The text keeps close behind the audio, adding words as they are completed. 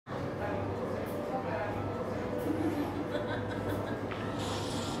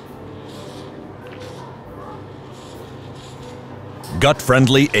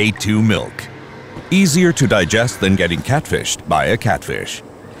Gut-friendly A2Milk. Easier to digest than getting catfished by a catfish.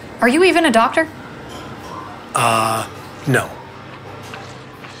 Are you even a doctor? No.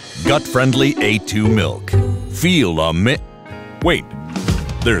 Gut-friendly A2Milk. Feel a Wait,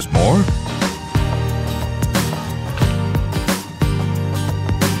 there's more?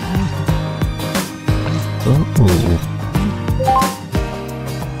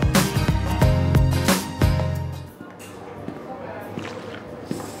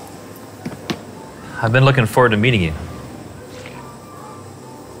 I've been looking forward to meeting you.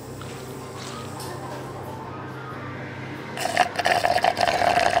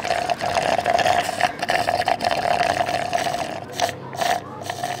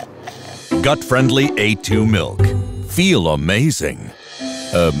 Gut-friendly A2Milk. Feel amazing.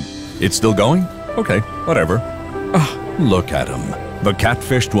 It's still going? Okay, whatever. Look at them. The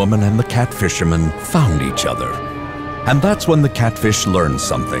catfished woman and the catfisherman found each other. And that's when the catfish learned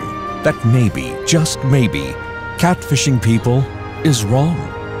something. That maybe, just maybe, catfishing people is wrong.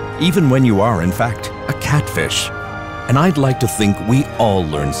 Even when you are, in fact, a catfish. And I'd like to think we all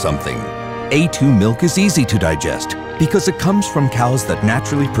learned something. A2Milk is easy to digest because it comes from cows that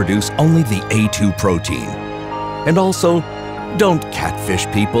naturally produce only the A2 protein. And also, don't catfish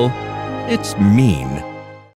people. It's mean.